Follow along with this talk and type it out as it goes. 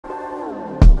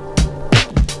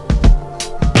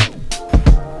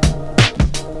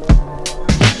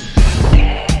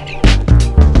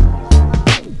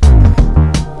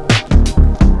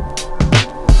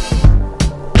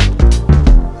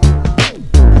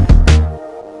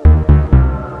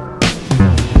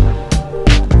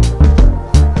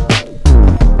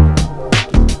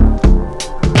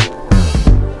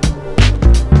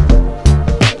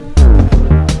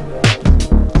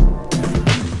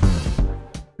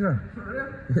Yeah.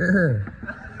 Yeah.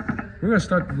 We're gonna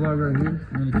start the vlog right here.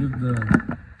 I'm gonna give the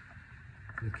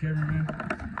cameraman.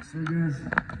 So guys,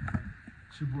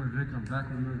 it's your boy Vic. I'm back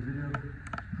with another video.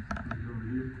 Over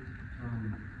here.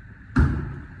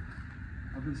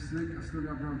 I've been sick. I still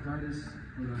got bronchitis,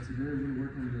 but today we're gonna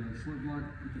work on the short block.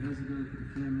 Put the heads together. Put the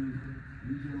cameraman.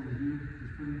 DJ over here.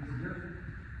 Just put it together.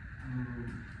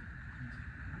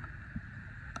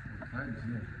 Bronchitis,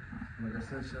 yeah. Like I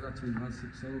said, shout out to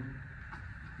Z71.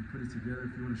 You put it together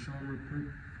if you want to show them real quick.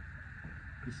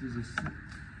 This is a,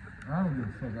 I don't give a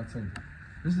fuck, I'll tell you.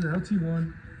 This is an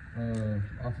LT1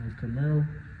 off of a Camaro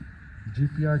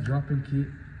GPI drop-in kit.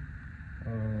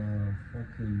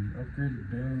 Fucking upgraded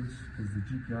bearings because the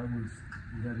GPI ones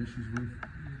we had issues with.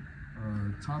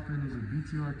 Top end is a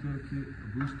BTR cam kit, a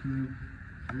boost cam.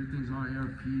 Everything's all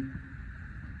ARP.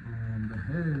 The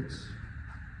heads,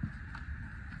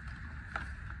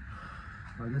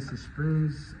 I guess the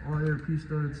springs, all ARP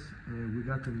studs, and we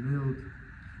got them milled,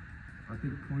 I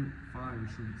think 0.5 or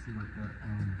something like that.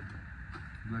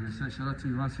 Like I said, shout out to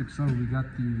Z71. We got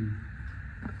the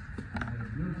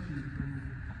build sheet from,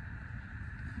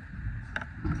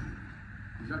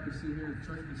 as y'all can see here, the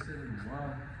truck's been sitting in a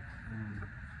while.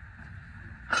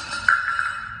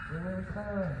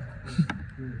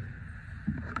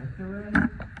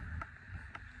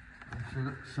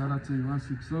 Shout out to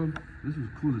Z71. This was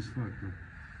cool as fuck, bro.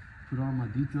 Put all my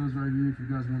details right here if you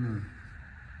guys want to.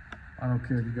 I don't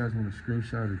care if you guys want to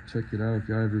screenshot or check it out if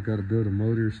y'all ever got to build a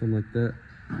motor or something like that.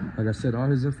 Like I said, all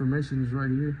his information is right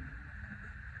here.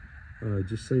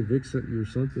 Just say Vic sent you or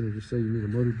something, or just say you need a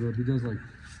motor build. He does like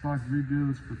stock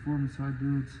rebuilds, performance high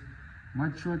builds. My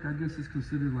truck, I guess, is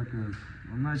considered like a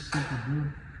nice simple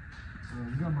build.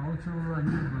 We got my old turbo right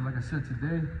here, but like I said,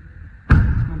 today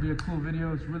it's gonna be a cool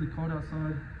video. It's really cold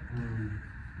outside.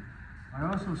 I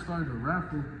also started a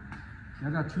raffle. I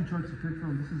got 2 trucks to pick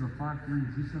from. This is a 5.3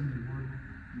 Z71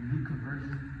 unique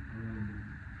conversion.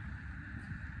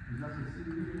 As y'all can see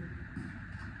here,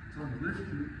 it's on the lift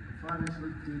kit, a 5-inch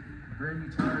lift kit, brand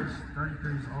new tires,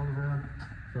 33s all around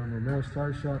from Romero's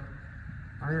Tire Shop.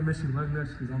 I am missing lug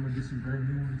nuts because I'm gonna get some brand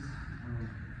new ones.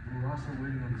 We're also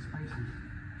waiting on the spacers.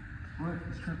 But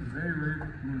this truck is very rare.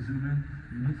 We'll zoom in.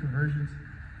 Unique conversions.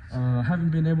 I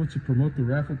haven't been able to promote the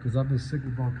raffle because I've been sick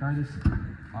with bronchitis.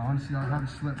 Honestly, I haven't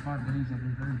slept 5 days. I've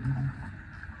been very busy.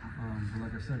 But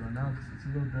like I said, right now it's a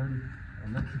little dirty.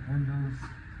 Electric windows.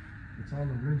 It's all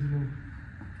original.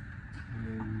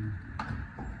 And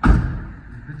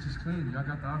the bitch is clean. Y'all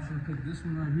got the option to pick this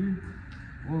one right here.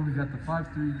 Or we got the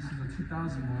 5.3. This is a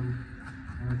 2000 one.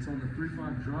 It's on the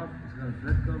 3.5 drop. It's got a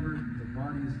bed cover. The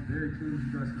body is very clean, as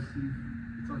you guys can see.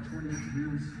 It's on 20-inch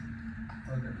wheels.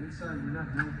 The inside, we're not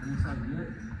doing the inside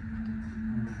yet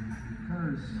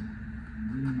because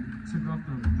we took off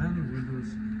the manual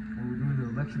windows and we're doing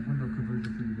the electric window conversion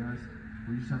for you guys.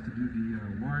 We just have to do the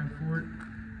wiring for it.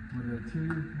 With the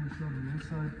interior, we'll show the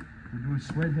inside. We're doing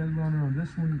sweat headliner on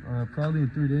this one. Probably in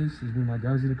 3 days is when my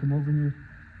guys are gonna come over here.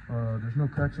 There's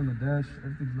no cracks on the dash.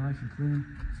 Everything's nice and clean.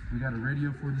 We got a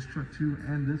radio for this truck too,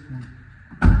 and this one.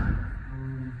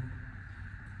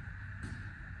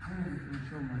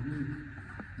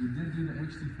 We did do the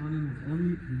HD front end with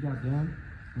Elliot. He got down.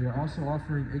 We are also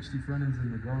offering HD front ends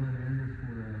in the Garland area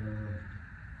for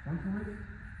Funko.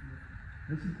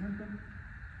 This is Funko.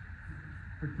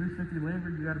 For $350 labor,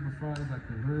 you got to provide like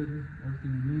the hood,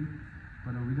 everything you need.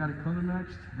 But we got it color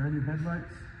matched, brand new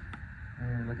headlights.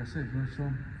 And like I said, we're gonna show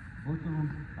them both of them.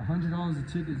 $100 a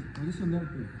ticket. Oh, this is another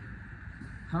thing.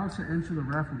 How to enter the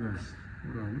raffle, guys.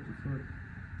 Hold on, what the fuck?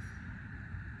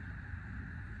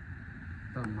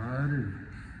 The mud.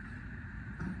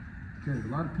 Okay, a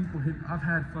lot of people hit. I've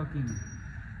had fucking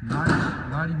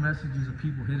 90 messages of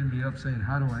people hitting me up saying,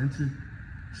 how do I enter?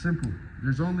 Simple.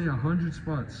 There's only 100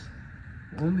 spots.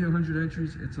 Only 100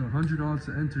 entries. It's $100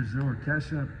 to enter. Zero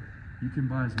cash app. You can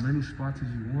buy as many spots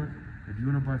as you want. If you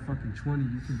want to buy fucking 20,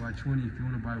 you can buy 20. If you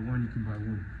want to buy 1, you can buy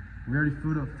 1. We already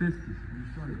filled up 50. Let me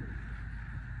show you.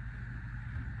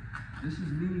 This is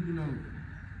me, you know,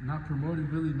 not promoting,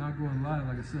 really not going live.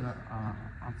 Like I said,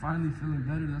 I'm finally feeling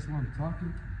better. That's why I'm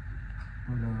talking.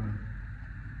 But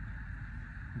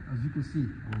as you can see,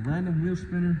 a random wheel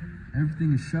spinner.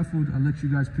 Everything is shuffled. I'll let you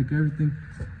guys pick everything.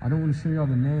 I don't want to show you all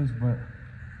the names, but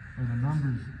for the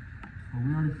numbers. But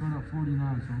we already filled up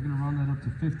 49, so we're gonna round that up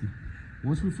to 50.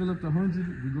 Once we fill up the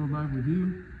 100, we go live with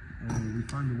you, and we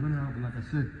find the winner out. But like I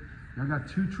said, y'all got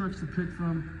 2 trucks to pick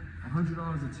from. $100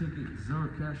 a ticket, zero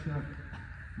cash app.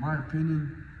 My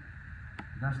opinion,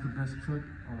 that's the best truck.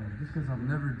 Just because I've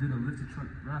never did a lifted truck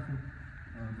raffle.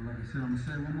 But like I said, I'm gonna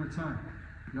say it one more time.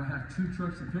 Y'all have 2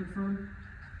 trucks to pick from,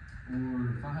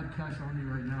 or if I had cash on me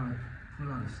right now, I'd put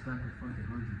out a stack of fucking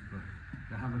hundreds, but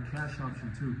they have a cash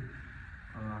option too.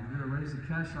 I'm gonna raise the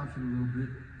cash option a little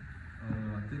bit.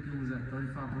 I think it was at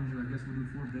 3,500. I guess we'll do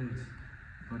 4 days.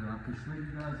 But I persuade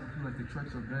you guys. I feel like the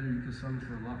trucks are better. You can sell them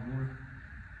for a lot more.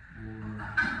 Or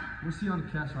we'll see on the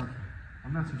cash option.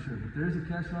 I'm not too sure, but there is a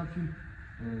cash option.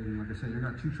 And like I said, you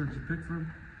got 2 trucks to pick from.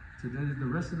 Today, the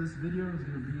rest of this video is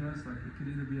gonna be us. Like it could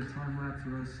either be a time lapse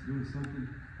or us doing something.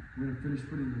 We're gonna finish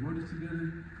putting the motors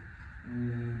together,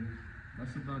 and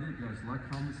that's about it, guys. Like,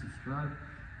 comment, subscribe.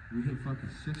 We hit fucking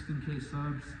 16K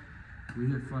subs. We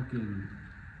hit fucking,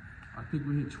 I think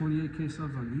we hit 28K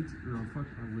subs on YouTube,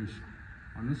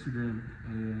 on Instagram,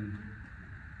 and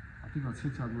I think on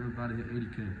TikTok we're about to hit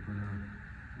 80K. But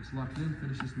let's lock in,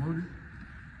 finish this motor,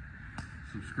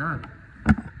 subscribe.